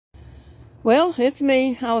Well, it's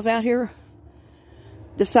me. I was out here,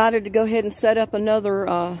 decided to go ahead and set up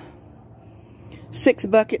another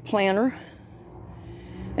 6-bucket planter.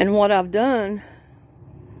 And what I've done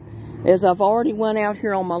is I've already went out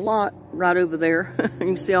here on my lot right over there. You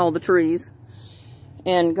can see all the trees.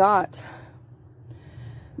 And got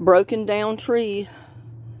broken down tree,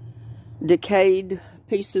 decayed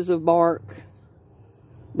pieces of bark,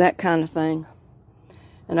 that kind of thing.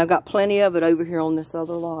 And I've got plenty of it over here on this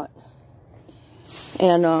other lot.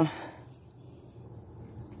 And I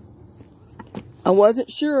wasn't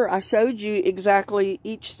sure. I showed you exactly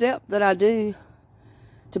each step that I do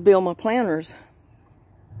to build my planters.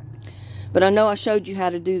 But I know I showed you how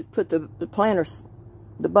to put the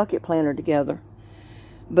bucket planter together.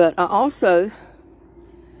 But I also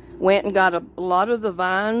went and got a lot of the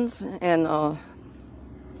vines and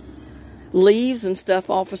leaves and stuff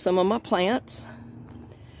off of some of my plants.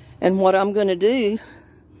 And what I'm going to do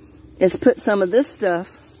is put some of this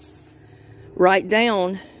stuff right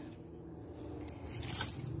down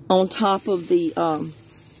on top of the,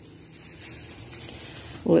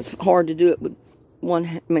 well, it's hard to do it with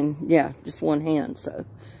just one hand. So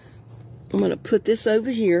I'm going to put this over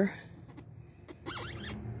here.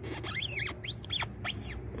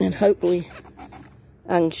 And hopefully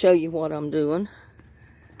I can show you what I'm doing.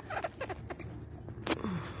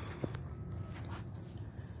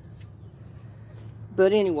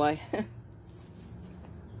 But anyway,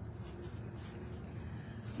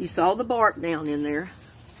 you saw the bark down in there.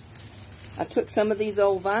 I took some of these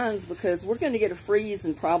old vines because we're going to get a freeze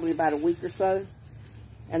in probably about a week or so.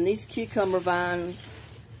 And these cucumber vines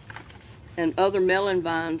and other melon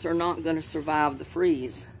vines are not going to survive the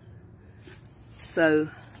freeze. So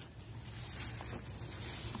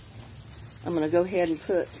I'm going to go ahead and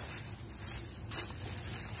put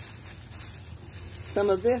some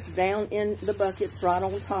of this down in the buckets right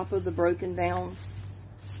on top of the broken down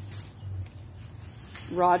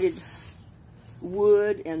rotted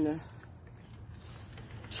wood and the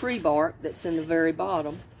tree bark that's in the very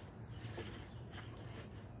bottom.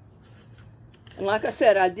 And like I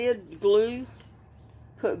said, I did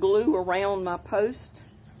put glue around my post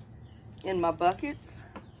in my buckets.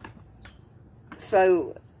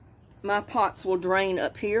 So my pots will drain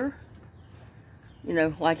up here, you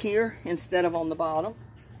know, like here, instead of on the bottom,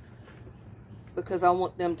 because I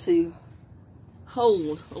want them to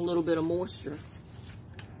hold a little bit of moisture.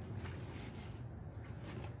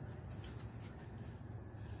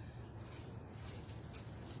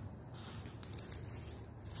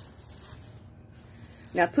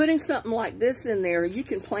 Now, putting something like this in there, you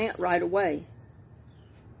can plant right away,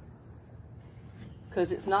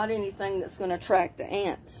 because it's not anything that's going to attract the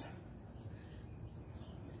ants.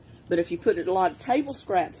 But if you put a lot of table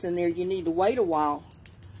scraps in there, you need to wait a while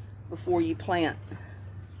before you plant,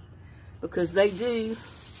 because they do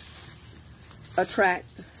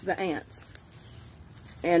attract the ants.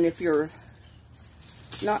 And if you're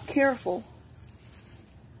not careful,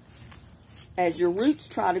 as your roots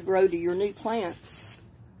try to grow to your new plants,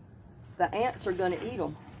 the ants are going to eat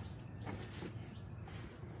them.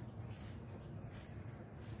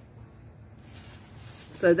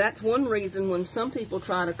 So that's one reason when some people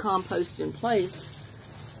try to compost in place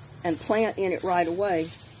and plant in it right away,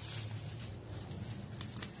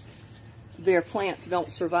 their plants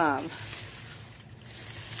don't survive.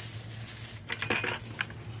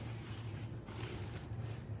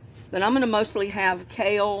 But I'm going to mostly have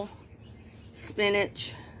kale,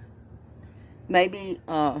 spinach, maybe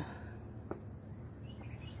a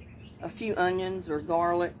few onions or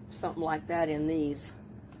garlic, something like that in these.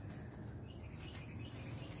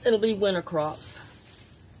 It'll be winter crops.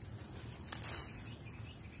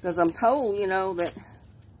 Because I'm told, you know, that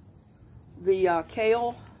the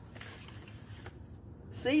kale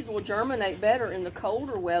seeds will germinate better in the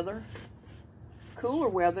colder weather, cooler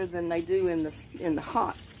weather, than they do in the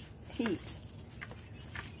hot heat.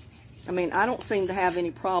 I mean, I don't seem to have any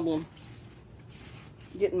problem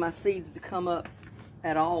getting my seeds to come up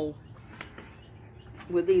at all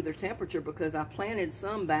with either temperature, because I planted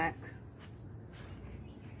some back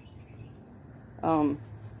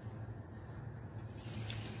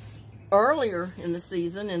earlier in the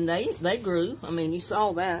season, and they grew. I mean, you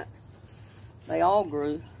saw that. They all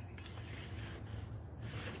grew.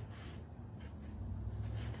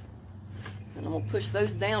 And I'm going to push those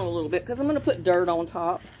down a little bit, because I'm going to put dirt on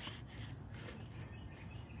top.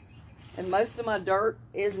 And most of my dirt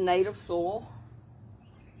is native soil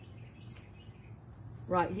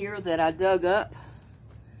right here that I dug up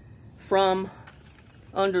from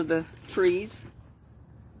under the trees.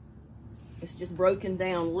 It's just broken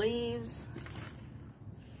down leaves,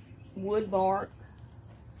 wood bark,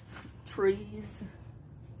 trees.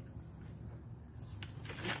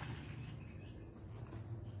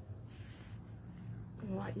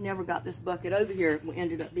 I never got this bucket over here. It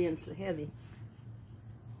ended up being so heavy.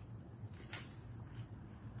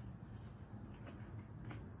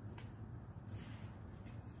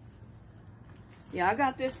 Yeah, I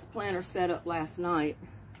got this planter set up last night.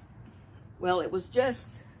 Well, it was just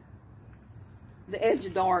the edge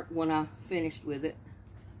of dark when I finished with it.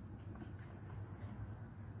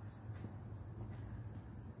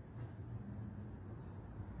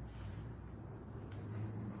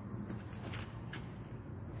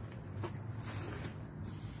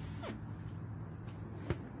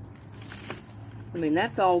 I mean,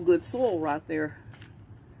 that's all good soil right there.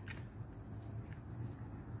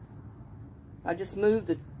 I just moved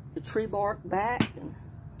the tree bark back and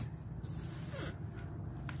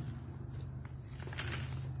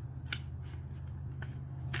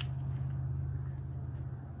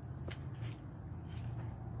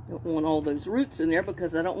don't want all those roots in there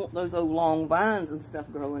because I don't want those old long vines and stuff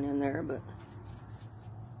growing in there, but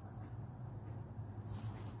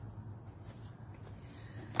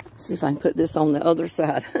see if I can put this on the other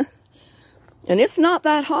side. And it's not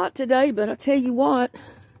that hot today, but I tell you what,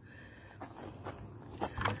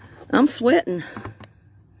 I'm sweating.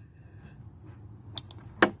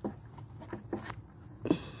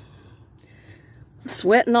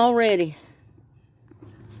 Sweating already.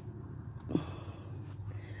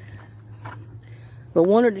 But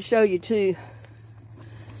wanted to show you too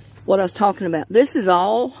what I was talking about. This is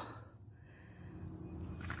all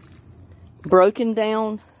broken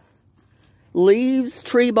down leaves,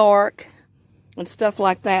 tree bark, and stuff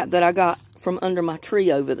like that that I got from under my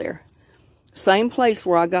tree over there. Same place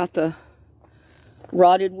where I got the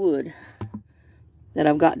rotted wood that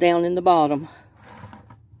I've got down in the bottom.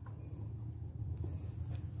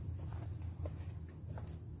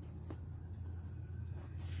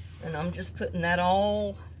 And I'm just putting that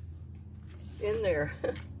all in there.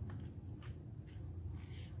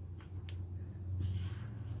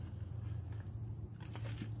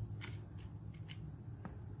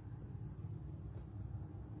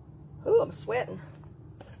 Ooh, I'm sweating.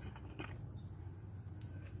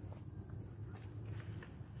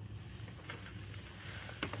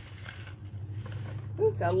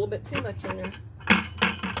 Ooh, got a little bit too much in there.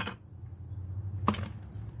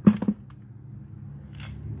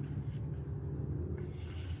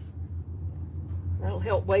 That'll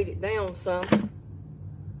help weight it down some.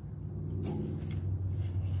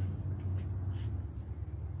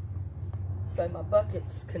 So my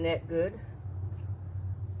buckets connect good.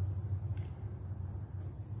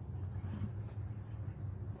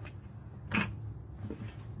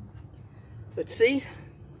 But see,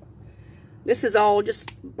 this is all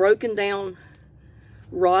just broken down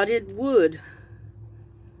rotted wood.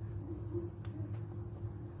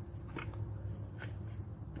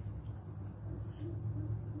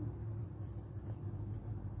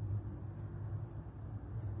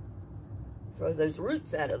 Throw those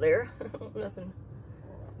roots out of there. Nothing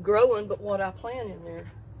growing but what I plant in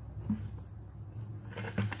there.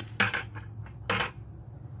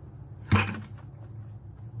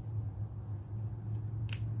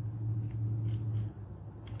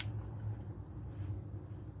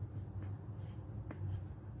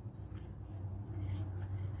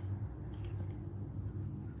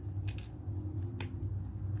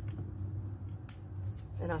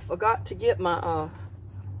 And I forgot to get my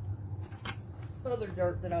other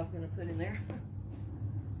dirt that I was going to put in there.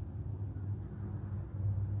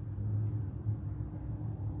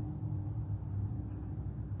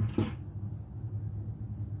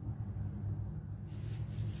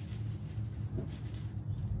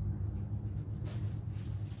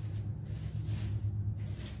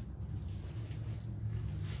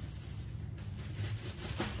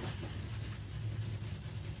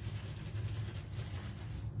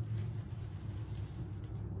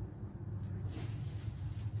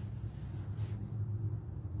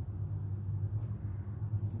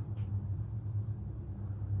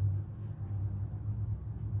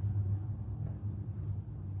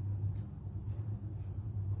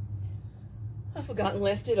 I forgot and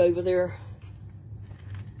left it over there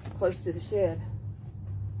close to the shed.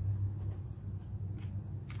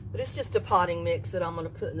 But it's just a potting mix that I'm going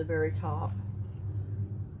to put in the very top.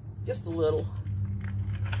 Just a little.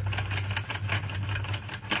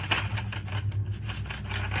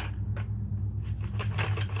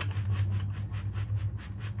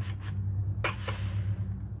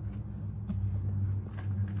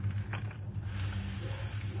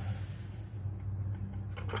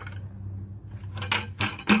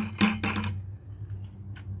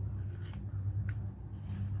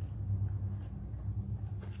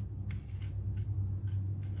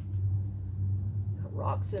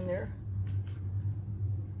 rocks in there.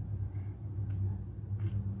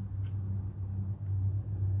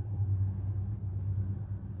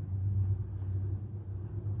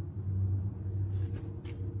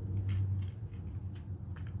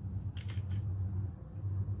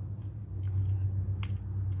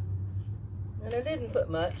 And I didn't put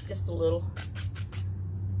much, just a little.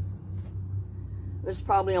 There's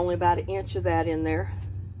probably only about an inch of that in there.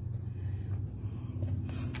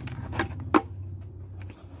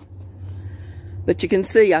 But you can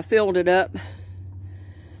see I filled it up.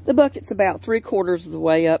 The bucket's about 3/4 of the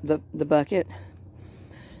way up the bucket.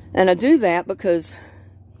 And I do that because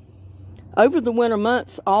over the winter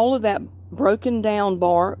months, all of that broken down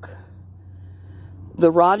bark,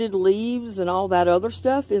 the rotted leaves and all that other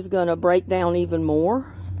stuff is going to break down even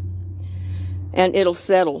more. And it'll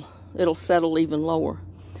settle. It'll settle even lower.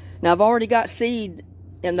 Now I've already got seed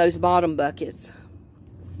in those bottom buckets.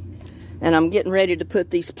 And I'm getting ready to put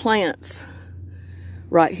these plants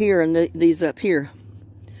right here and these up here.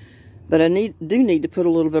 But I do need to put a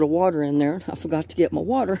little bit of water in there. I forgot to get my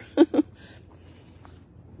water.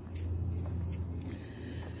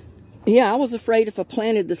 Yeah, I was afraid if I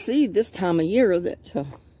planted the seed this time of year that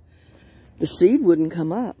the seed wouldn't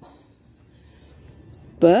come up.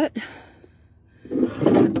 But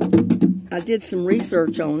I did some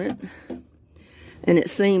research on it, and it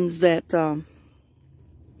seems that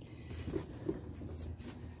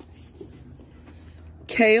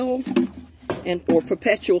kale or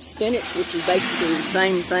perpetual spinach, which is basically the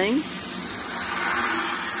same thing,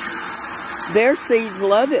 their seeds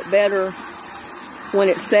love it better when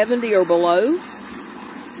it's 70 or below.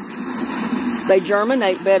 They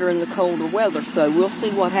germinate better in the colder weather, so we'll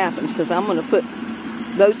see what happens, because I'm going to put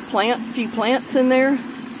those few plants in there,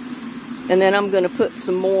 and then I'm going to put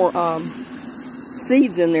some more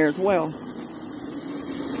seeds in there as well,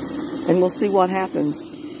 and we'll see what happens.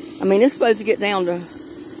 I mean, it's supposed to get down to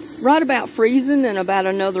right about freezing in about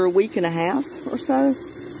another week and a half or so.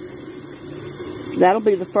 That'll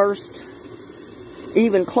be the first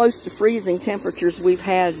even close to freezing temperatures we've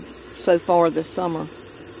had so far this summer.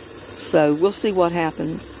 So we'll see what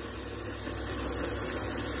happens.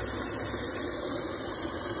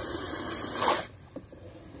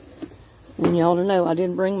 And y'all to know I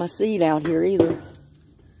didn't bring my seed out here either.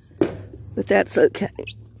 But that's okay.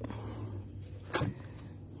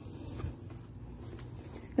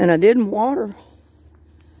 And I didn't water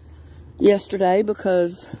yesterday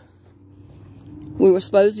because we were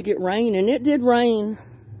supposed to get rain, and it did rain,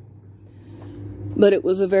 but it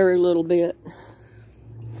was a very little bit.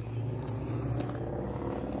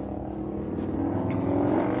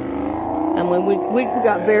 I mean, we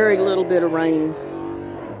got very little bit of rain.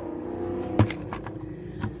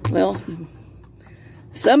 Well,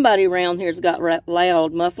 somebody around here's got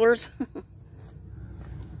loud mufflers.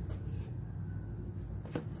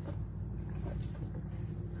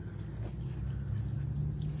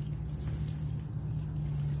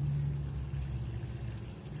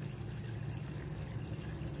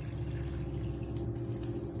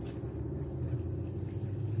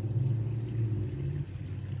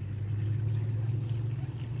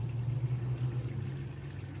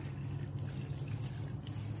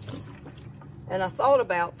 And I thought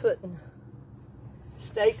about putting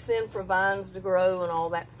stakes in for vines to grow and all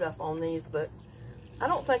that stuff on these, but I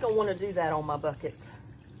don't think I want to do that on my buckets.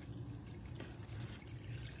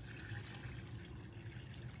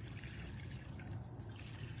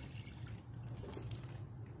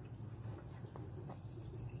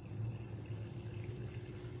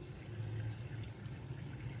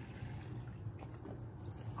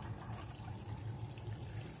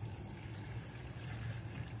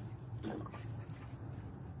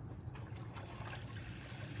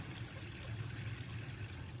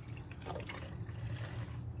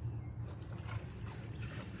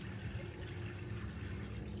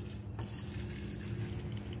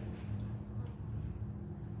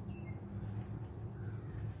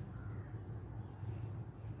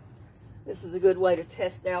 This is a good way to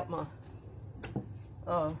test out my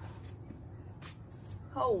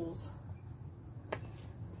holes.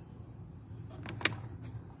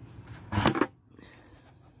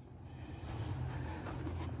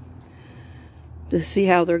 To see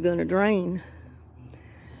how they're going to drain.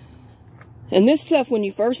 And this stuff, when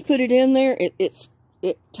you first put it in there, it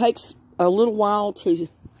takes a little while to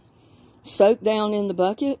soak down in the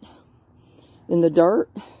bucket, in the dirt,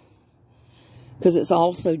 because it's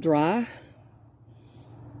all so dry.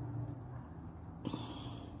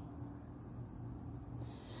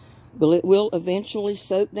 But it will eventually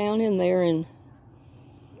soak down in there, and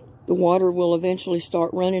the water will eventually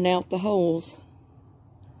start running out the holes.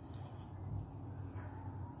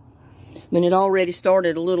 I mean, it already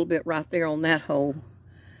started a little bit right there on that hole.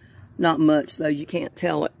 Not much, though. You can't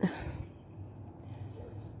tell it.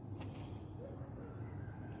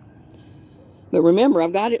 But remember,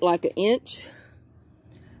 I've got it like an inch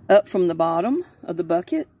up from the bottom of the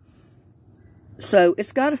bucket. So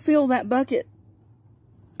it's got to fill that bucket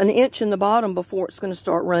an inch in the bottom before it's going to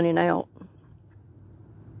start running out.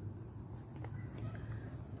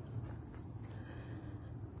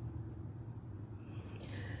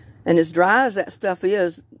 And as dry as that stuff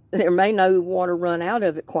is, there may no water run out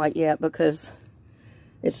of it quite yet because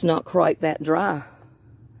it's not quite that dry.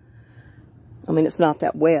 I mean, it's not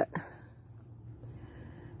that wet.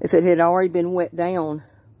 If it had already been wet down,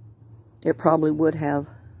 it probably would have.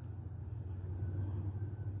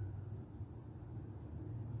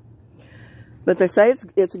 But they say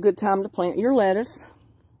it's a good time to plant your lettuce.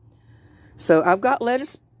 So I've got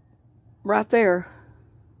lettuce right there.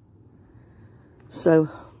 So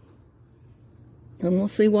I'm going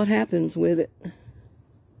to see what happens with it.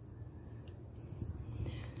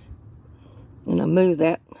 And I move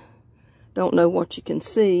that. Don't know what you can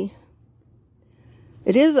see.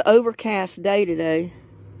 It is an overcast day today.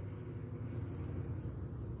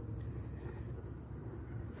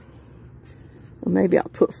 Well, maybe I'll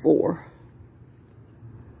put 4.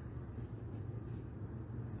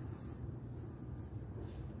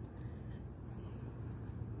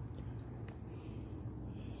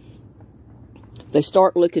 If they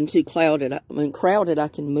start looking too crowded, I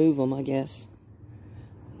can move them, I guess.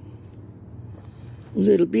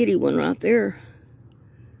 Little bitty one right there.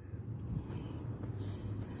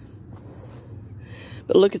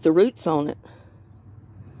 But look at the roots on it.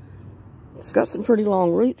 It's got some pretty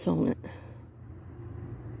long roots on it.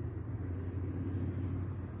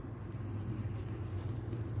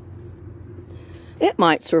 It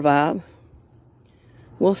might survive.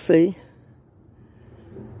 We'll see.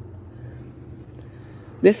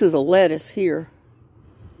 This is a lettuce here.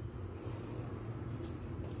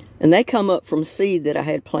 And they come up from seed that I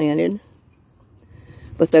had planted.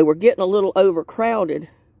 But they were getting a little overcrowded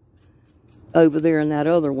over there in that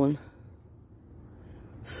other one.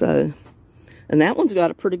 So, and that one's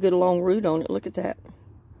got a pretty good long root on it. Look at that.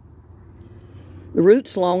 The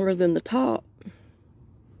root's longer than the top.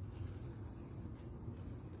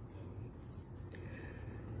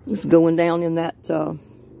 Just going down in that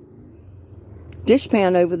dish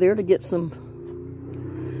pan over there to get some,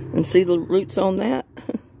 and see the roots on that.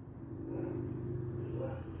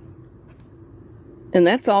 And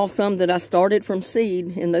that's all some that I started from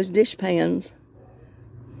seed in those dish pans.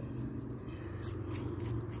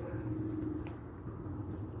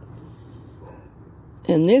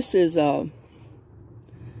 And this is a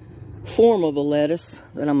form of a lettuce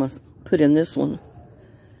that I'm going to put in this one.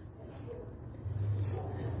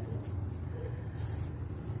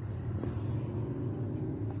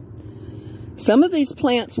 Some of these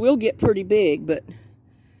plants will get pretty big, but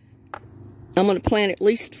I'm going to plant at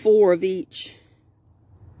least 4 of each.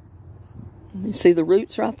 You see the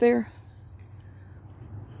roots right there?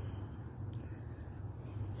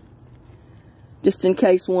 Just in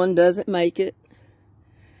case one doesn't make it.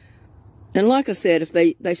 And like I said, if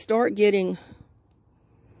they start getting,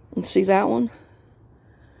 and see that one?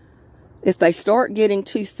 If they start getting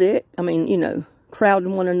too thick, I mean, you know,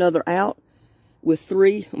 crowding one another out with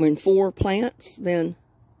 4 plants, then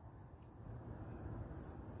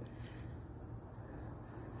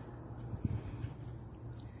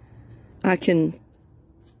I can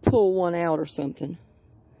pull one out or something.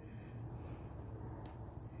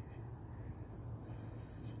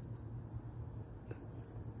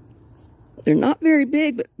 They're not very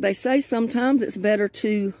big, but they say sometimes it's better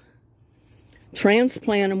to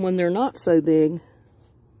transplant them when they're not so big.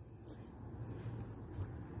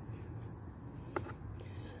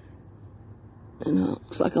 And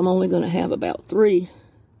looks like I'm only going to have about 3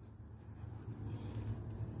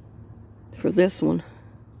 for this one.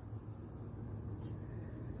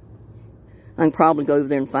 I can probably go over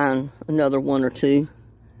there and find another 1 or 2.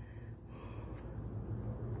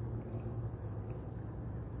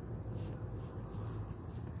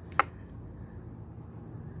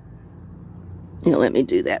 You know, let me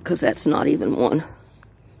do that because that's not even one.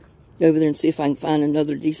 Go over there and see if I can find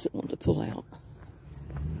another decent one to pull out.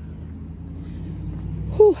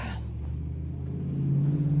 Whew.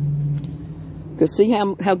 Because see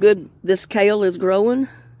how good this kale is growing?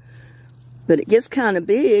 But it gets kind of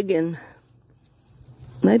big, and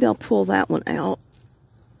maybe I'll pull that one out.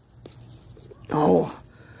 Oh,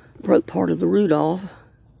 broke part of the root off.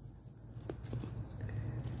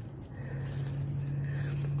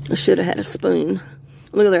 I should have had a spoon.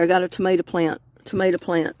 Look there, I got a tomato plant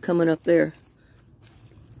coming up there.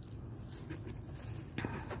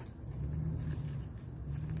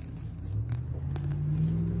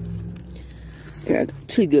 Okay, I got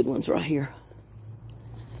 2 good ones right here.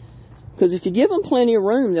 Because if you give them plenty of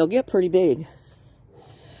room, they'll get pretty big.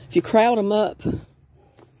 If you crowd them up,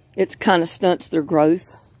 it kind of stunts their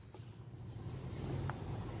growth.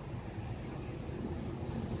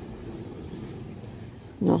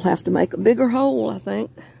 And I'll have to make a bigger hole, I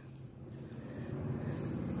think.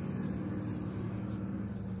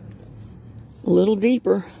 A little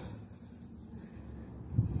deeper.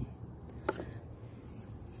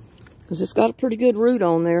 Because it's got a pretty good root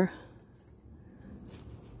on there.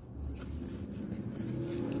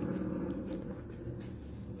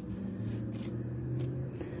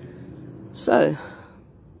 So,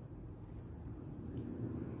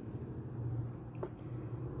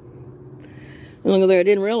 look there, I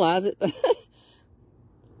didn't realize it.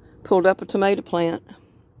 Pulled up a tomato plant.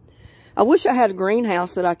 I wish I had a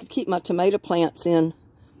greenhouse that I could keep my tomato plants in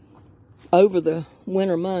over the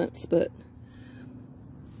winter months, but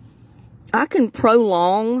I can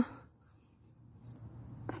prolong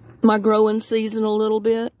my growing season a little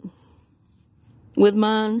bit with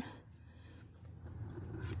mine.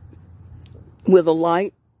 With a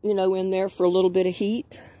light, you know, in there for a little bit of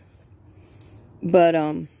heat. But,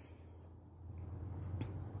 I'm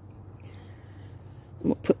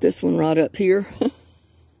going to put this one right up here.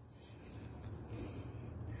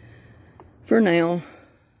 For now.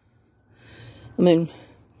 I mean,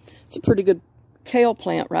 it's a pretty good kale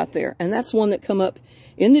plant right there. And that's one that come up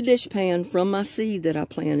in the dish pan from my seed that I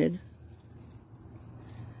planted.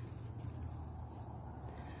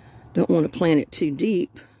 Don't want to plant it too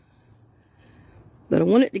deep. But I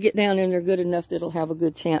want it to get down in there good enough that it'll have a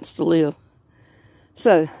good chance to live.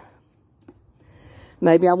 So,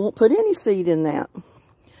 maybe I won't put any seed in that.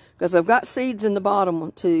 Because I've got seeds in the bottom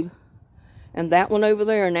one too. And that one over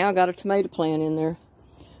there, now I got a tomato plant in there.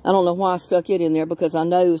 I don't know why I stuck it in there, because I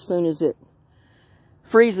know as soon as it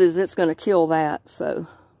freezes, it's going to kill that. So,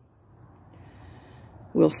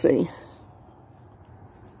 we'll see.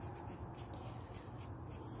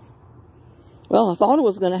 Well, I thought I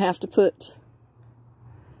was going to have to put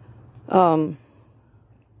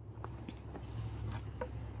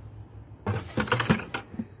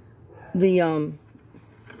the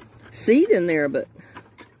seed in there, but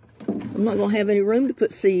I'm not going to have any room to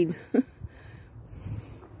put seed.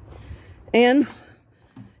 And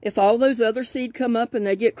if all those other seed come up and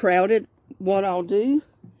they get crowded, what I'll do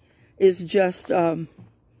is just thin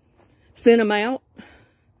them out,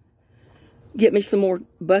 get me some more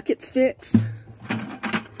buckets fixed,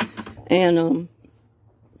 and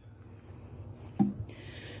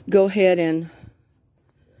go ahead and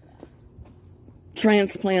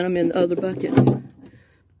transplant them in other buckets,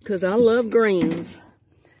 because I love greens.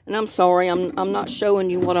 And I'm sorry, I'm not showing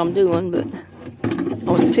you what I'm doing, but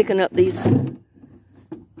I was picking up these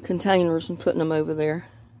containers and putting them over there.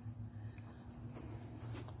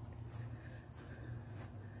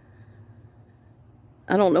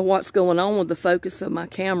 I don't know what's going on with the focus of my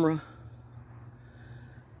camera.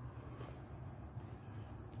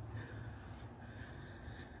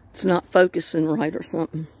 It's not focusing right or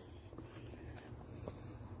something.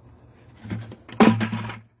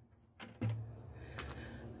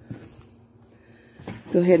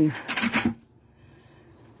 Go ahead and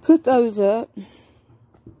put those up.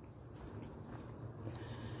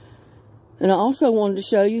 And I also wanted to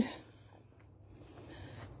show you,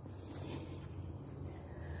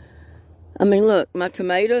 I mean, look, my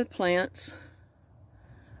tomato plants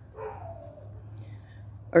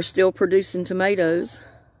are still producing tomatoes.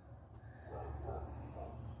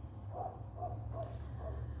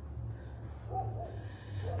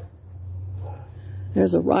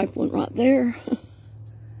 There's a ripe one right there.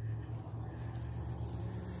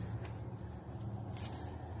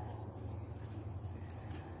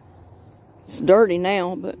 It's dirty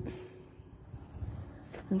now, but,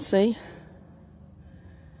 and see,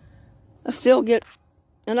 I still get,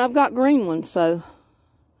 and I've got green ones, so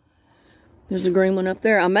there's a green one up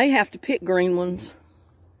there. I may have to pick green ones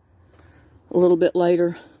a little bit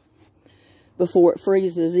later before it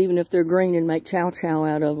freezes, even if they're green, and make chow chow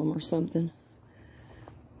out of them or something.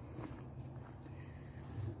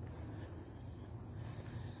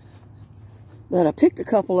 But I picked a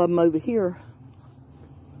couple of them over here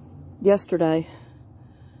yesterday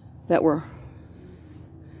that were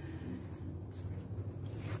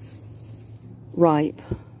ripe.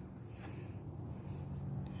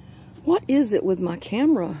 What is it with my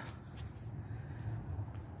camera?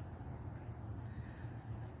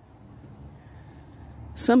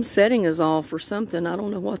 Some setting is off or something. I don't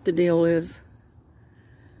know what the deal is.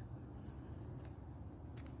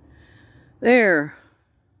 There.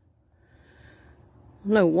 I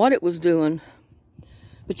don't know what it was doing.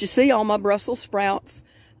 But you see all my Brussels sprouts.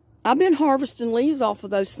 I've been harvesting leaves off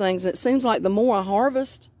of those things, and it seems like the more I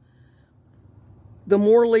harvest, the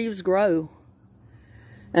more leaves grow.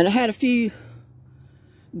 And I had a few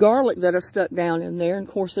garlic that I stuck down in there. And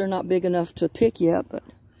of course, they're not big enough to pick yet,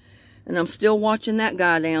 and I'm still watching that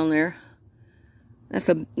guy down there. That's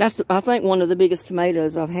I think one of the biggest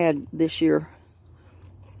tomatoes I've had this year.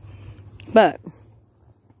 But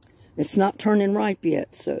it's not turning ripe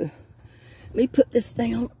yet, so let me put this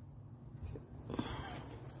down.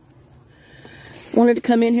 Wanted to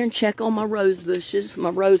come in here and check on my rose bushes, my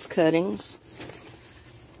rose cuttings.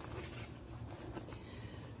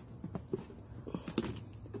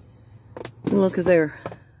 Look at there.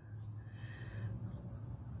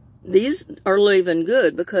 These are living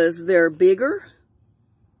good because they're bigger.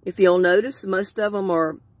 If you'll notice, most of them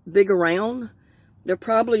are big around. They're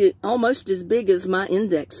probably almost as big as my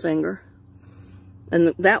index finger.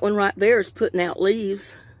 And that one right there is putting out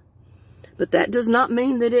leaves. But that does not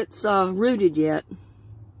mean that it's rooted yet.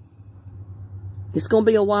 It's going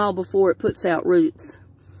to be a while before it puts out roots.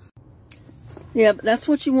 Yeah, but that's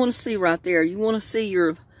what you want to see right there. You want to see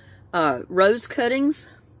your rose cuttings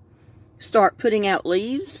start putting out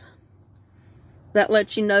leaves. That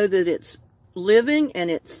lets you know that it's living and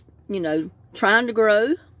it's, you know, trying to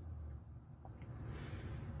grow.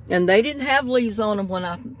 And they didn't have leaves on them when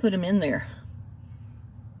I put them in there.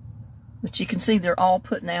 But you can see they're all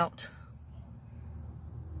putting out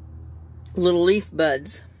little leaf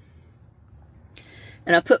buds.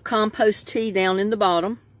 And I put compost tea down in the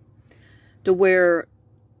bottom to where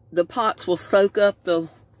the pots will soak up the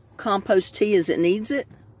compost tea as it needs it,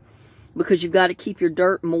 because you've got to keep your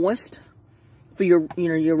dirt moist for your, you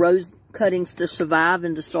know, your rose cuttings to survive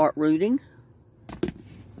and to start rooting.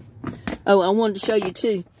 Oh, I wanted to show you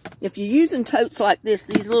too, if you're using totes like this,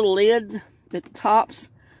 these little lids at the tops,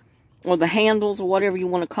 or the handles, or whatever you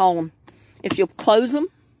want to call them, if you'll close them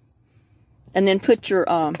and then put your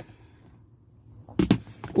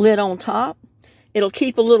lid on top, it'll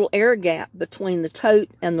keep a little air gap between the tote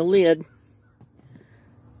and the lid,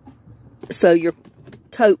 so your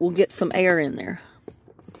tote will get some air in there.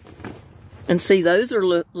 And see, those are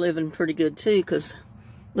living pretty good too, because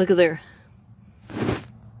look at there.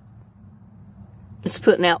 It's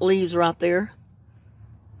putting out leaves right there.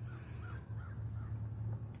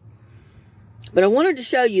 But I wanted to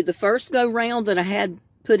show you the first go round that I had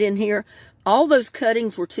put in here. All those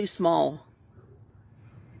cuttings were too small.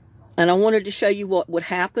 And I wanted to show you what would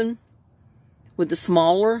happen with the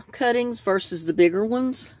smaller cuttings versus the bigger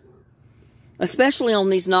ones. Especially on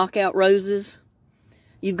these knockout roses.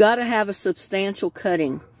 You've got to have a substantial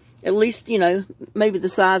cutting. At least, you know, maybe the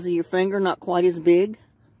size of your finger, not quite as big.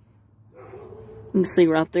 You can see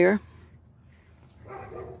right there.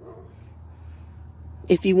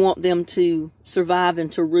 If you want them to survive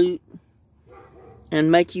and to root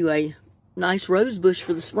and make you a nice rose bush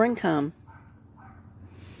for the springtime.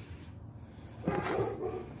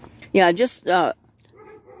 Yeah, just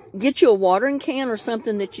get you a watering can or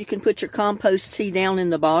something that you can put your compost tea down in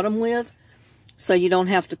the bottom with, so you don't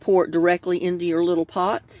have to pour it directly into your little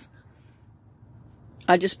pots.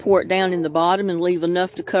 I just pour it down in the bottom and leave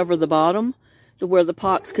enough to cover the bottom to where the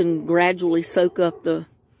pots can gradually soak up the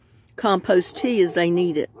compost tea as they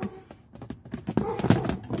need it.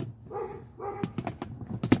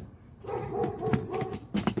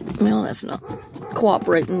 Well, that's not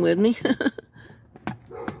cooperating with me.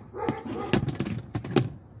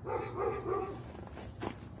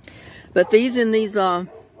 But these in these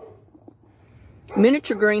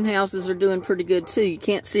miniature greenhouses are doing pretty good too. You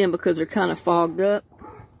can't see them because they're kind of fogged up.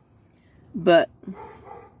 But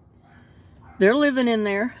they're living in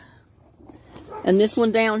there. And this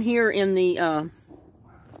one down here in the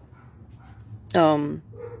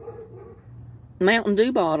Mountain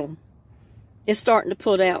Dew bottle is starting to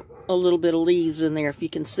put out a little bit of leaves in there, if you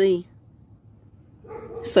can see.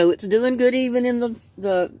 So it's doing good even in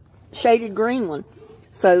the shaded green one.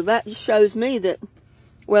 So that just shows me that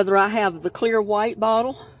whether I have the clear white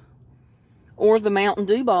bottle or the Mountain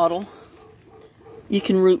Dew bottle, you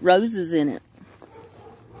can root roses in it.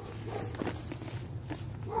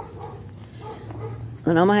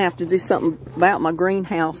 And I'm going to have to do something about my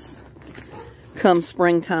greenhouse come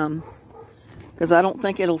springtime, because I don't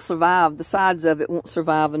think it'll survive. The sides of it won't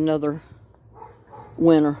survive another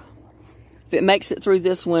winter. If it makes it through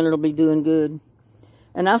this winter, it'll be doing good.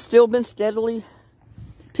 And I've still been steadily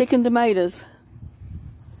picking tomatoes.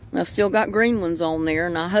 I've still got green ones on there,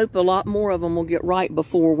 and I hope a lot more of them will get ripe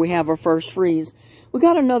before we have our first freeze. We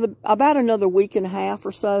got about another week and a half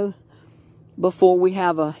or so before we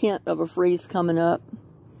have a hint of a freeze coming up.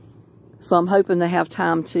 So I'm hoping they have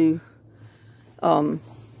time to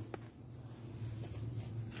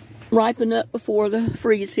ripen up before the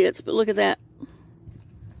freeze hits. But look at that.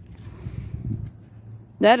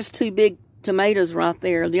 That is 2 big tomatoes right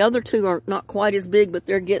there. The other 2 are not quite as big, but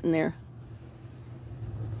they're getting there.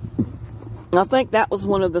 I think that was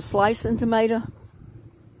one of the slicing tomato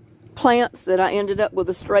plants that I ended up with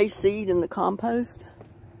a stray seed in the compost.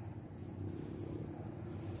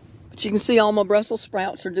 But you can see all my Brussels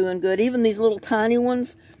sprouts are doing good. Even these little tiny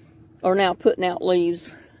ones are now putting out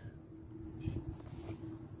leaves.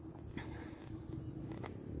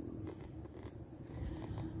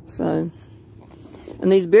 So,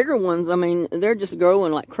 and these bigger ones, I mean, they're just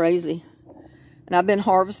growing like crazy. And I've been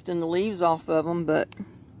harvesting the leaves off of them, but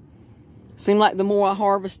it seems like the more I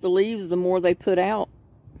harvest the leaves, the more they put out.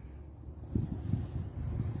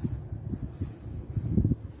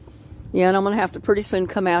 Yeah, and I'm going to have to pretty soon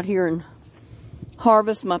come out here and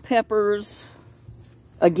harvest my peppers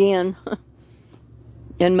again.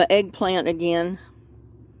 And my eggplant again.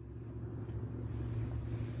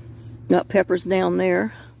 Got peppers down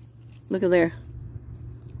there. Look at there.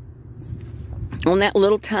 On that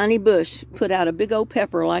little tiny bush, put out a big old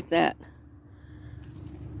pepper like that.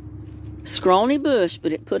 Scrawny bush,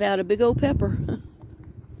 but it put out a big old pepper.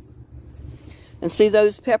 And see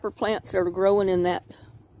those pepper plants that are growing in that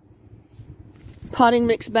potting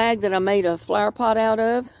mix bag that I made a flower pot out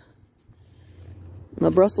of? My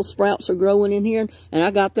Brussels sprouts are growing in here. And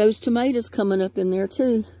I got those tomatoes coming up in there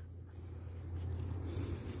too.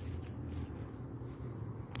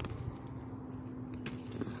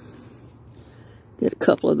 Get a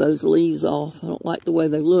couple of those leaves off. I don't like the way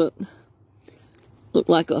they look. Look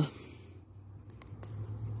like a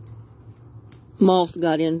moth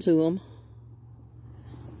got into them.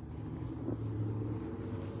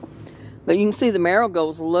 But you can see the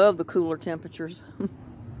marigolds love the cooler temperatures.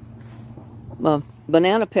 My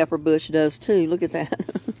banana pepper bush does too. Look at that.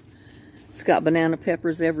 It's got banana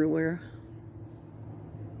peppers everywhere.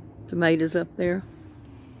 Tomatoes up there.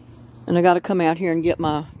 And I got to come out here and get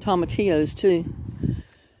my tomatillos too.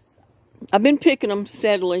 I've been picking them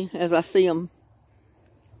steadily as I see them,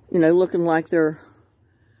 you know, looking like they're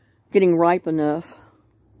getting ripe enough.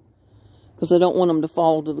 Because I don't want them to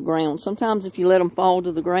fall to the ground. Sometimes if you let them fall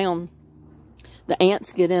to the ground, the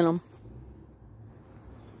ants get in them.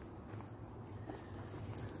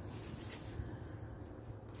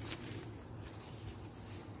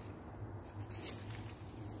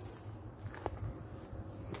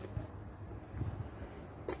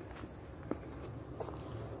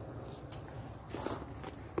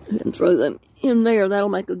 And throw them in there. That'll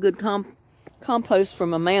make a good compost for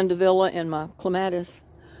my mandevilla and my clematis.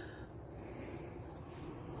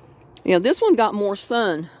 Yeah, this one got more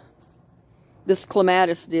sun. This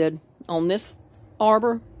clematis did on this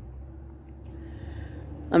arbor.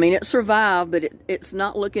 I mean, it survived, but it's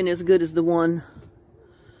not looking as good as the one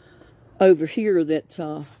over here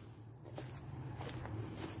that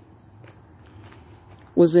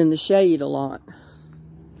was in the shade a lot.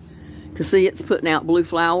 Because see, it's putting out blue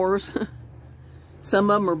flowers.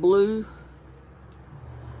 Some of them are blue.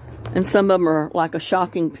 And some of them are like a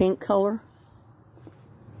shocking pink color.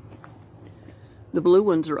 The blue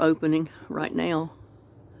ones are opening right now.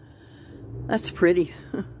 That's pretty.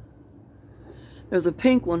 There's a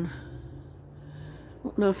pink one. I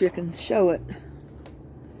don't know if you can show it.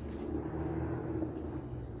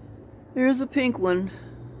 There's a pink one.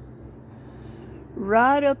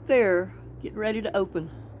 Right up there. Getting ready to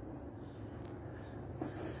open.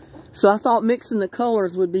 So I thought mixing the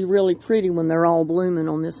colors would be really pretty when they're all blooming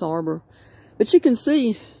on this arbor. But you can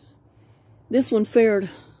see this one fared.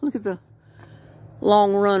 Look at the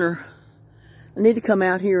long runner. I need to come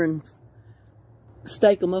out here and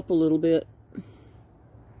stake them up a little bit.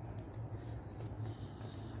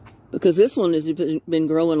 Because this one has been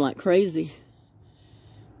growing like crazy.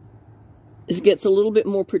 It gets a little bit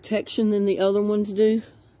more protection than the other ones do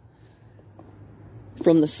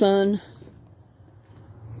from the sun.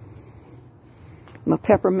 My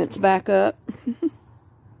peppermint's back up.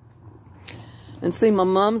 And see my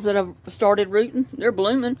mums that I've started rooting, they're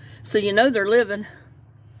blooming. So you know they're living.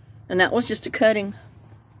 And that was just a cutting.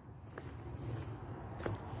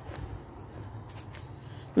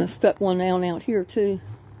 And I stuck one down out here too.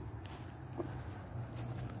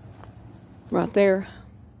 Right there.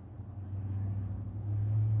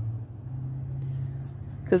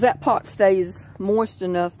 Because that pot stays moist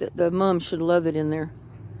enough that the mums should love it in there.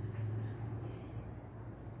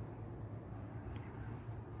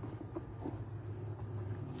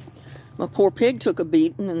 My poor pig took a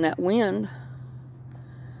beating in that wind.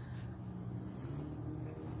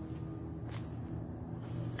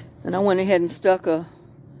 And I went ahead and stuck a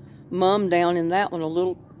mum down in that one, a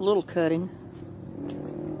little cutting.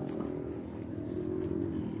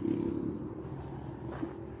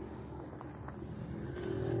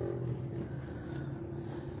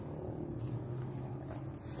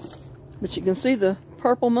 But you can see the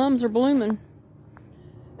purple mums are blooming.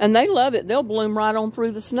 And they love it. They'll bloom right on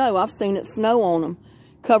through the snow. I've seen it snow on them.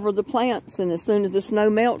 Cover the plants, and as soon as the snow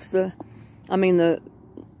melts, the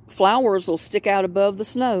flowers will stick out above the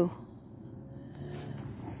snow.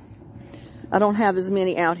 I don't have as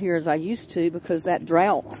many out here as I used to because that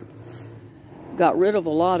drought got rid of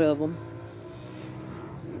a lot of them.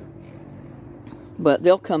 But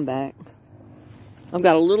they'll come back. I've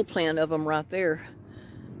got a little plant of them right there.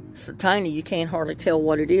 It's so tiny you can't hardly tell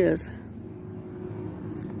what it is.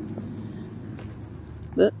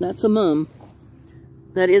 But that's a mum.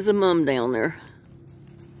 That is a mum down there.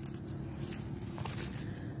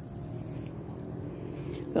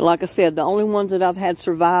 But like I said, the only ones that I've had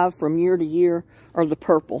survive from year to year are the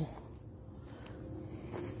purple.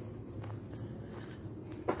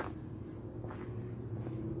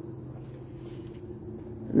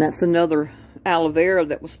 And that's another aloe vera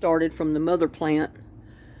that was started from the mother plant.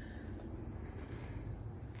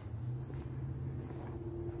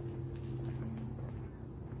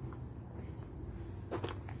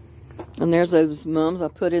 And there's those mums I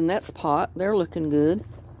put in that spot. They're looking good.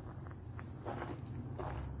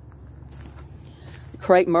 The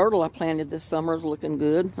crepe myrtle I planted this summer is looking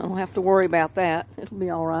good. I don't have to worry about that. It'll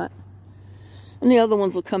be all right. And the other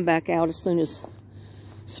ones will come back out as soon as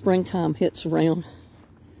springtime hits around.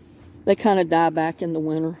 They kind of die back in the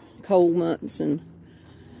winter, cold months, and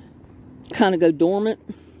kind of go dormant.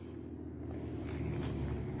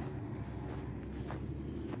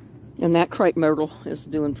 And that crepe myrtle is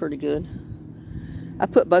doing pretty good. I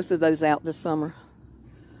put both of those out this summer.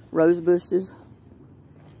 Rose bushes.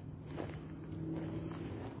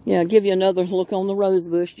 Yeah, I'll give you another look on the rose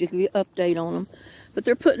bush, give you an update on them. But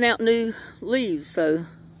they're putting out new leaves, so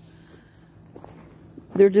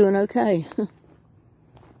they're doing okay.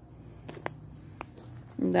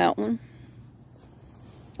 And that one.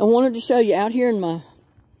 I wanted to show you out here in my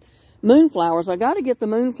moonflowers. I got to get the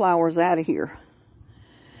moonflowers out of here,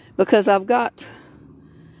 because I've got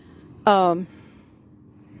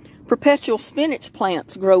perpetual spinach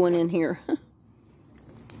plants growing in here.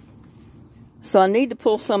 So I need to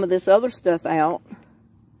pull some of this other stuff out,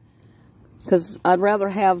 because I'd rather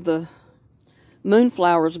have the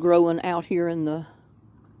moonflowers growing out here in the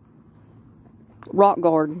rock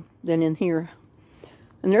garden than in here.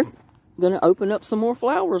 And they're going to open up some more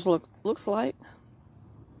flowers, looks like.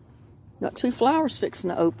 Got 2 flowers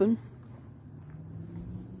fixing to open.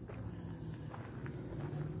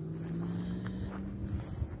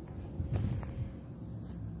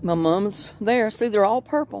 My mum's there. See, they're all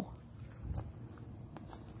purple.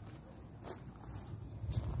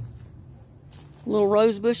 Little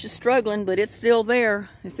rose bush is struggling, but it's still there.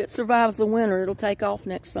 If it survives the winter, it'll take off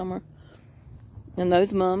next summer. And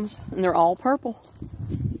those mums, and they're all purple.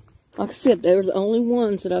 Like I said, they're the only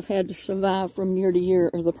ones that I've had to survive from year to year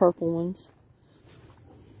are the purple ones.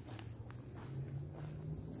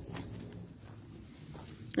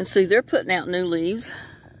 And see, they're putting out new leaves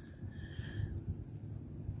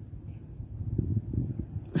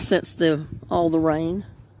since all the rain.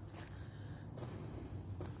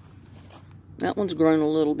 That one's grown a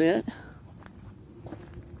little bit.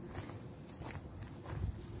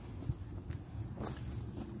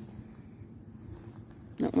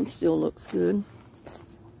 That one still looks good.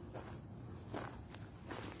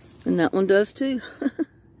 And that one does too.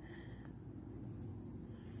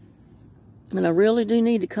 And I really do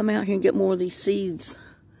need to come out here and get more of these seeds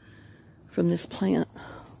from this plant.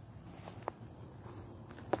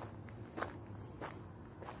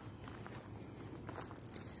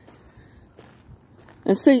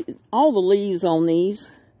 And see, all the leaves on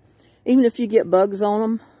these, even if you get bugs on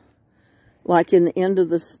them, like in the end of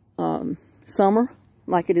the summer,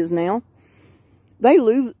 like it is now, they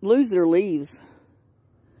lose their leaves.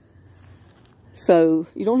 So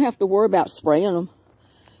you don't have to worry about spraying them.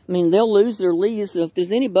 I mean, they'll lose their leaves. If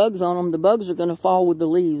there's any bugs on them, the bugs are going to fall with the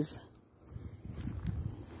leaves.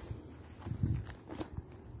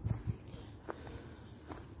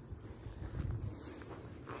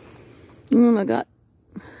 And I got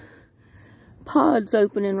pods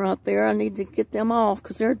opening right there. I need to get them off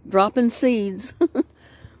because they're dropping seeds.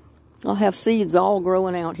 I'll have seeds all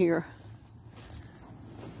growing out here.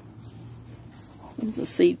 There's a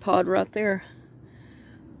seed pod right there.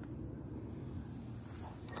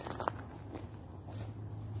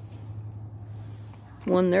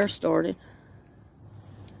 One there started.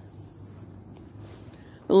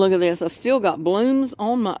 But look at this. I've still got blooms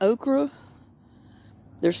on my okra.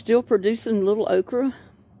 They're still producing little okra.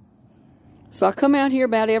 So I come out here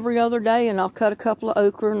about every other day and I'll cut a couple of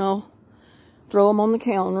okra and I'll throw them on the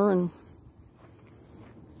counter, and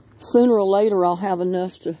sooner or later I'll have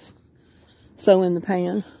enough to throw in the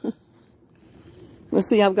pan. Let's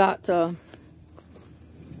see, I've got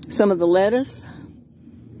some of the lettuce.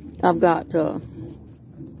 I've got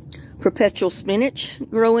perpetual spinach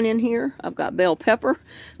growing in here. I've got bell pepper,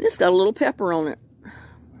 and it's got a little pepper on it.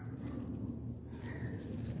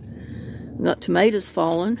 I've got tomatoes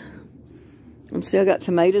falling. And see, I got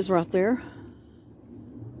tomatoes right there.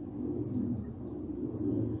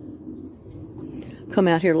 Come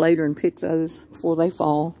out here later and pick those before they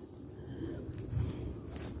fall.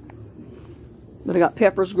 But I got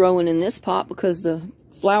peppers growing in this pot because the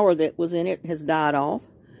flower that was in it has died off.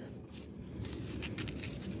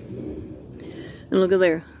 And look at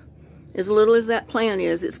there. As little as that plant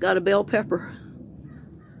is, it's got a bell pepper.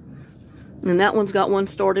 And that one's got one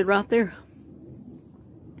started right there.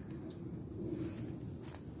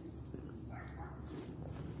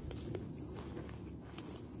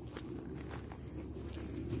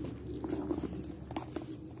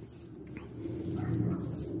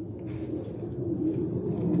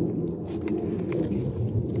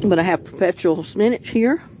 But I have perpetual spinach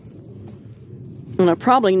here. And I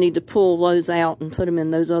probably need to pull those out and put them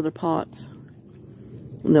in those other pots.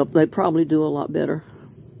 They probably do a lot better.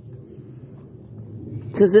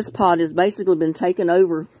 Because this pot has basically been taken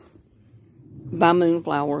over by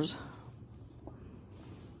moonflowers.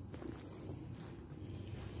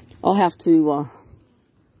 I'll have to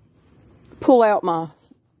pull out my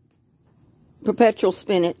perpetual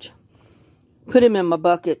spinach, put them in my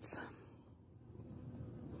buckets,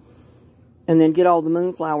 and then get all the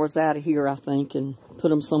moonflowers out of here, I think, and put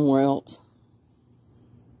them somewhere else.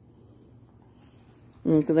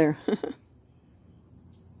 Look at there.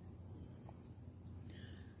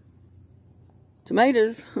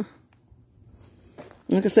 Tomatoes.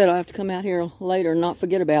 Like I said, I'll have to come out here later and not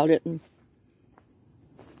forget about it. And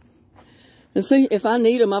see, if I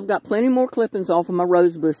need them, I've got plenty more clippings off of my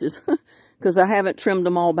rose bushes. Because I haven't trimmed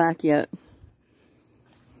them all back yet.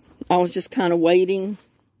 I was just kind of waiting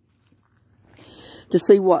to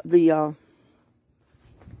see what the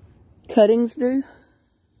cuttings do.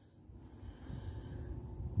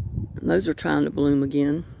 And those are trying to bloom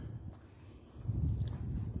again.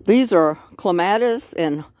 These are clematis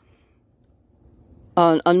and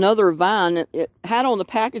another vine. It had on the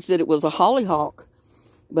package that it was a hollyhock,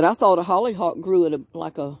 but I thought a hollyhock grew in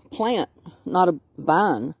like a plant, not a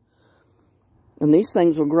vine. And these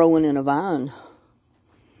things were growing in a vine.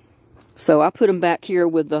 So I put them back here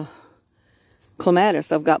with the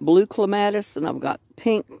clematis. I've got blue clematis and I've got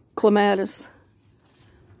pink clematis.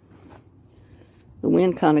 The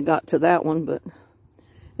wind kind of got to that one, but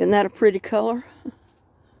isn't that a pretty color?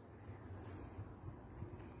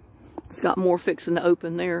 It's got more fixing to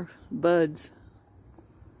open there, buds.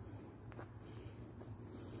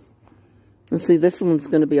 And see, this one's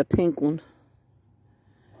going to be a pink one.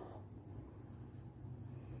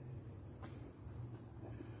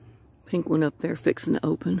 Pink one up there fixing to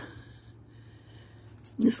open.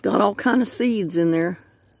 It's got all kind of seeds in there.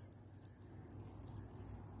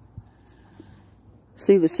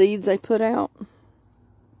 See the seeds they put out?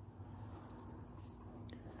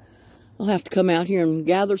 I'll have to come out here and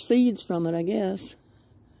gather seeds from it, I guess.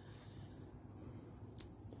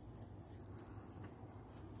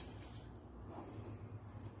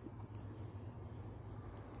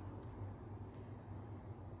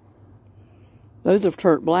 Those have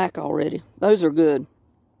turned black already. Those are good.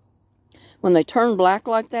 When they turn black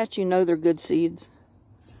like that, you know they're good seeds.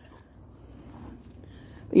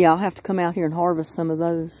 But yeah, I'll have to come out here and harvest some of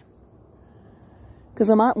those. Because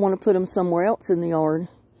I might want to put them somewhere else in the yard.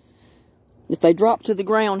 If they drop to the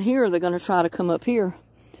ground here, they're going to try to come up here.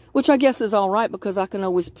 Which I guess is alright, because I can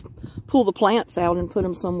always pull the plants out and put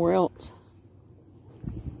them somewhere else.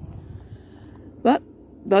 But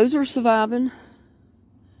those are surviving.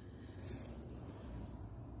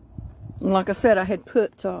 And like I said, I had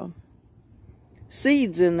put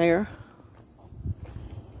seeds in there.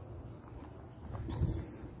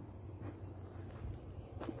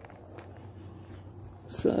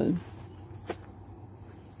 So,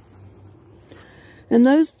 and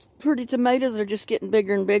those pretty tomatoes are just getting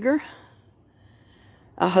bigger and bigger.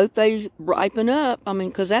 I hope they ripen up. I mean,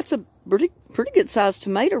 because that's a pretty good sized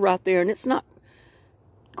tomato right there, and it's not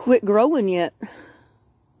quit growing yet.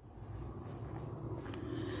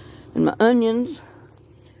 And my onions,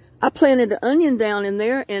 I planted an onion down in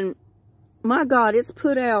there, and my God, it's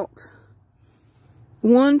put out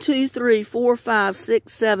 1, 2, 3, 4, 5,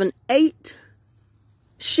 6, 7, 8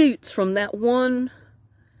 shoots from that one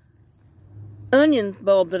onion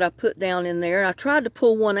bulb that I put down in there. I tried to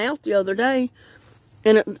pull one out the other day,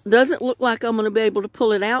 and it doesn't look like I'm going to be able to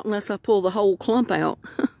pull it out unless I pull the whole clump out.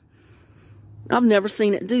 I've never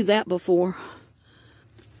seen it do that before.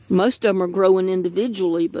 Most of them are growing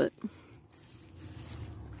individually, but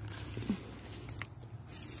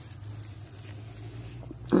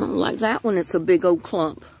like that one, it's a big old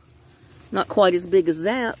clump. Not quite as big as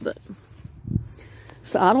that, but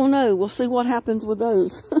so I don't know. We'll see what happens with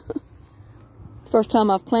those. First time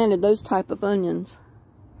I've planted those type of onions.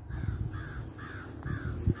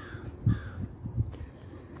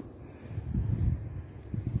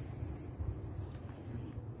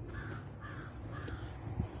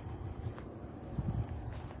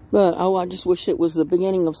 But, oh, I just wish it was the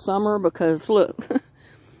beginning of summer because, look,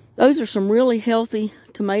 those are some really healthy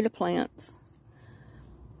tomato plants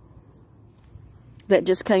that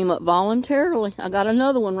just came up voluntarily. I got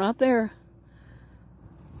another one right there.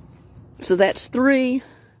 So that's 3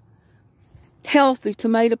 healthy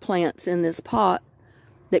tomato plants in this pot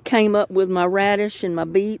that came up with my radish and my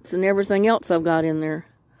beets and everything else I've got in there.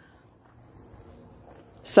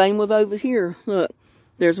 Same with over here. Look,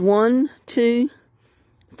 there's 1, 2,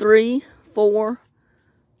 3, 4,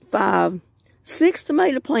 5, 6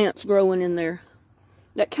 tomato plants growing in there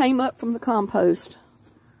that came up from the compost.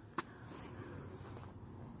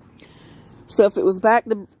 So if it was back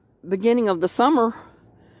the beginning of the summer,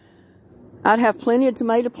 I'd have plenty of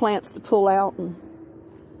tomato plants to pull out and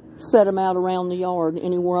set them out around the yard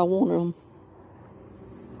anywhere I wanted them.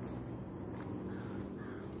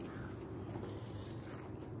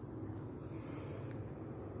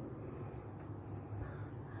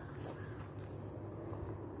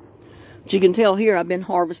 But you can tell here I've been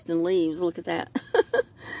harvesting leaves. Look at that.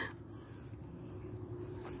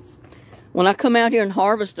 When I come out here and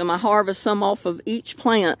harvest them, I harvest some off of each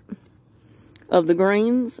plant of the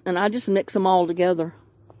greens, and I just mix them all together.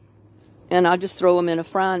 And I just throw them in a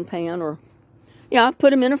frying pan, or, yeah, I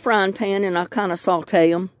put them in a frying pan and I kind of saute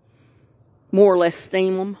them, more or less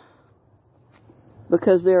steam them,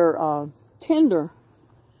 because they're tender.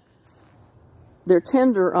 They're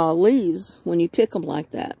tender leaves when you pick them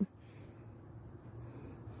like that.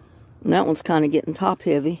 And that one's kind of getting top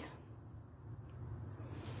heavy.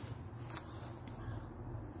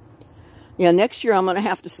 Yeah, next year I'm going to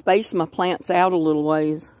have to space my plants out a little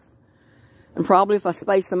ways. And probably if I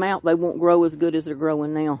space them out, they won't grow as good as they're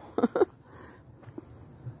growing now.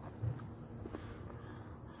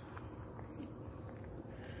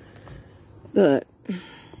 But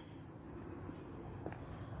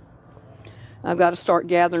I've got to start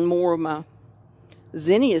gathering more of my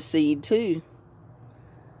zinnia seed too.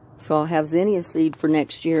 So I'll have zinnia seed for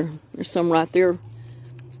next year. There's some right there.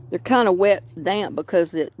 They're kind of wet, damp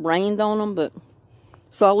because it rained on them, but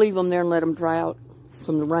so I'll leave them there and let them dry out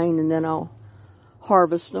from the rain, and then I'll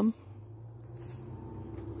harvest them.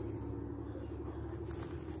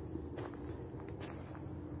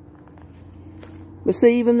 But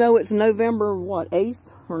see, even though it's November, what,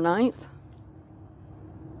 8th or 9th,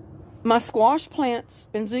 my squash plants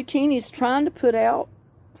and zucchinis trying to put out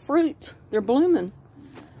fruit. They're blooming.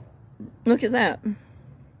 Look at that.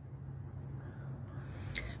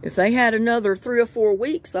 If they had another 3 or 4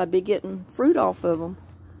 weeks, I'd be getting fruit off of them.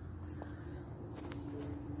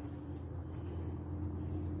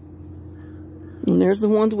 And there's the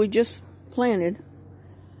ones we just planted.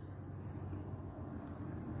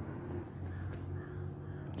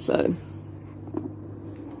 So.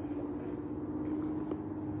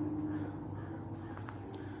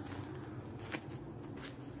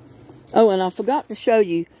 Oh, and I forgot to show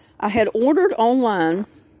you. I had ordered online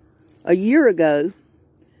a year ago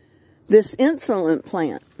this insulin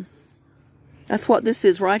plant. That's what this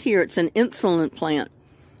is right here. It's an insulin plant.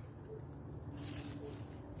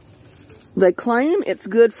 They claim it's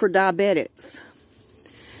good for diabetics.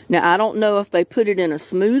 Now, I don't know if they put it in a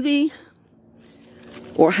smoothie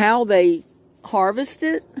or how they harvest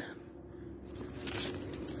it.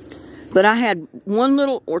 But I had 1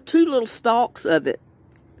 little or 2 little stalks of it,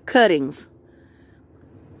 cuttings.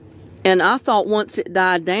 And I thought once it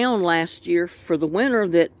died down last year for the winter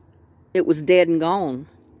that it was dead and gone.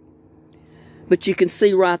 But you can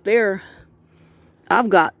see right there, I've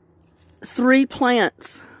got 3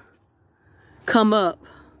 plants come up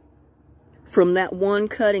from that 1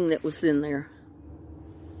 cutting that was in there.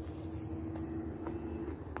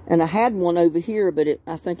 And I had one over here, but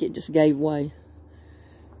I think it just gave way.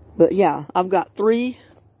 But yeah, I've got 3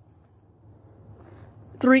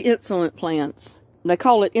 insulin plants. They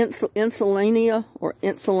call it insulina or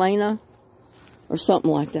insulina or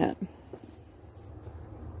something like that.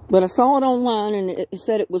 But I saw it online and it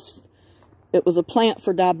said it was a plant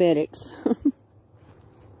for diabetics.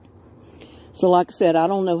 So like I said, I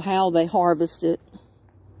don't know how they harvest it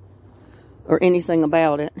or anything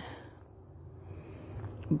about it.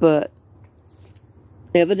 But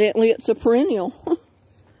Evidently it's a perennial.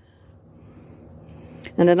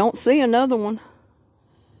 And I don't see another one,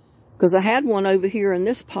 because I had one over here in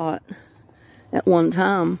this pot at one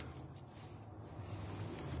time.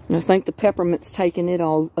 And I think the peppermint's taking it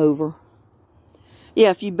all over. Yeah,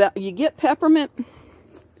 if you get peppermint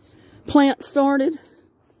plants started,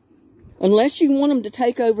 unless you want them to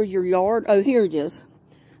take over your yard. Oh, here it is.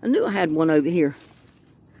 I knew I had one over here.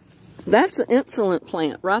 That's an insolent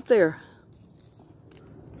plant right there.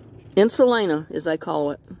 Insulina, as they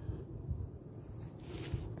call it.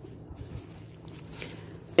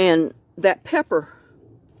 And that pepper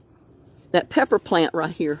plant right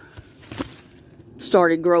here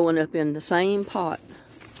started growing up in the same pot.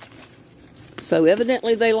 So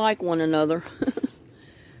evidently they like one another.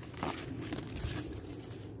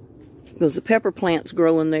 Because the pepper plant's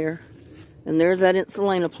growing there. And there's that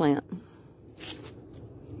Insulina plant.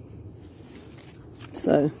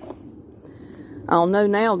 So I'll know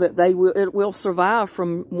now that it will survive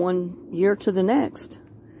from one year to the next.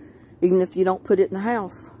 Even if you don't put it in the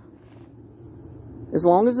house. As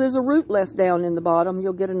long as there's a root left down in the bottom,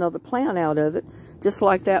 you'll get another plant out of it. Just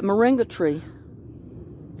like that moringa tree.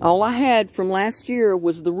 All I had from last year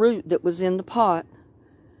was the root that was in the pot.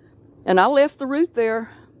 And I left the root there.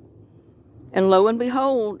 And lo and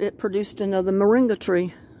behold, it produced another moringa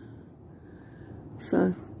tree.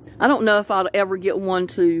 So, I don't know if I'll ever get one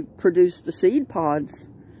to produce the seed pods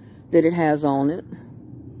that it has on it.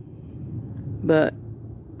 But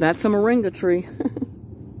that's a moringa tree.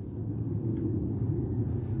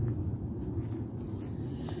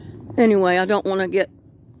 Anyway, I don't want to get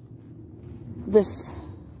this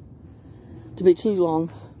to be too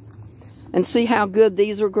long. And see how good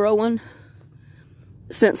these are growing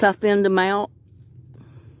since I thinned them out.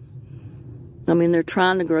 I mean, they're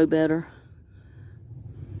trying to grow better.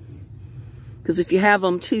 Because if you have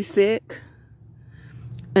them too thick,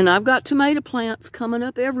 and I've got tomato plants coming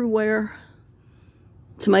up everywhere.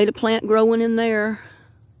 Tomato plant growing in there.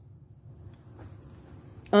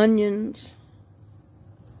 Onions.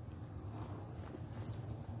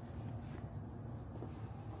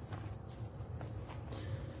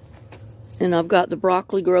 And I've got the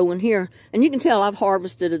broccoli growing here. And you can tell I've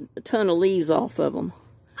harvested a ton of leaves off of them.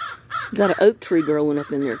 Got an oak tree growing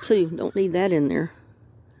up in there too. Don't need that in there.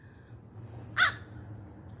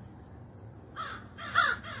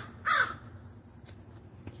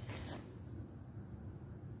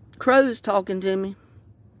 Crow's talking to me.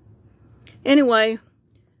 Anyway,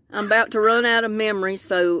 I'm about to run out of memory,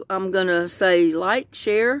 so I'm going to say like,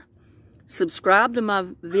 share, subscribe to my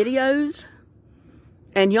videos,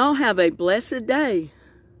 and y'all have a blessed day.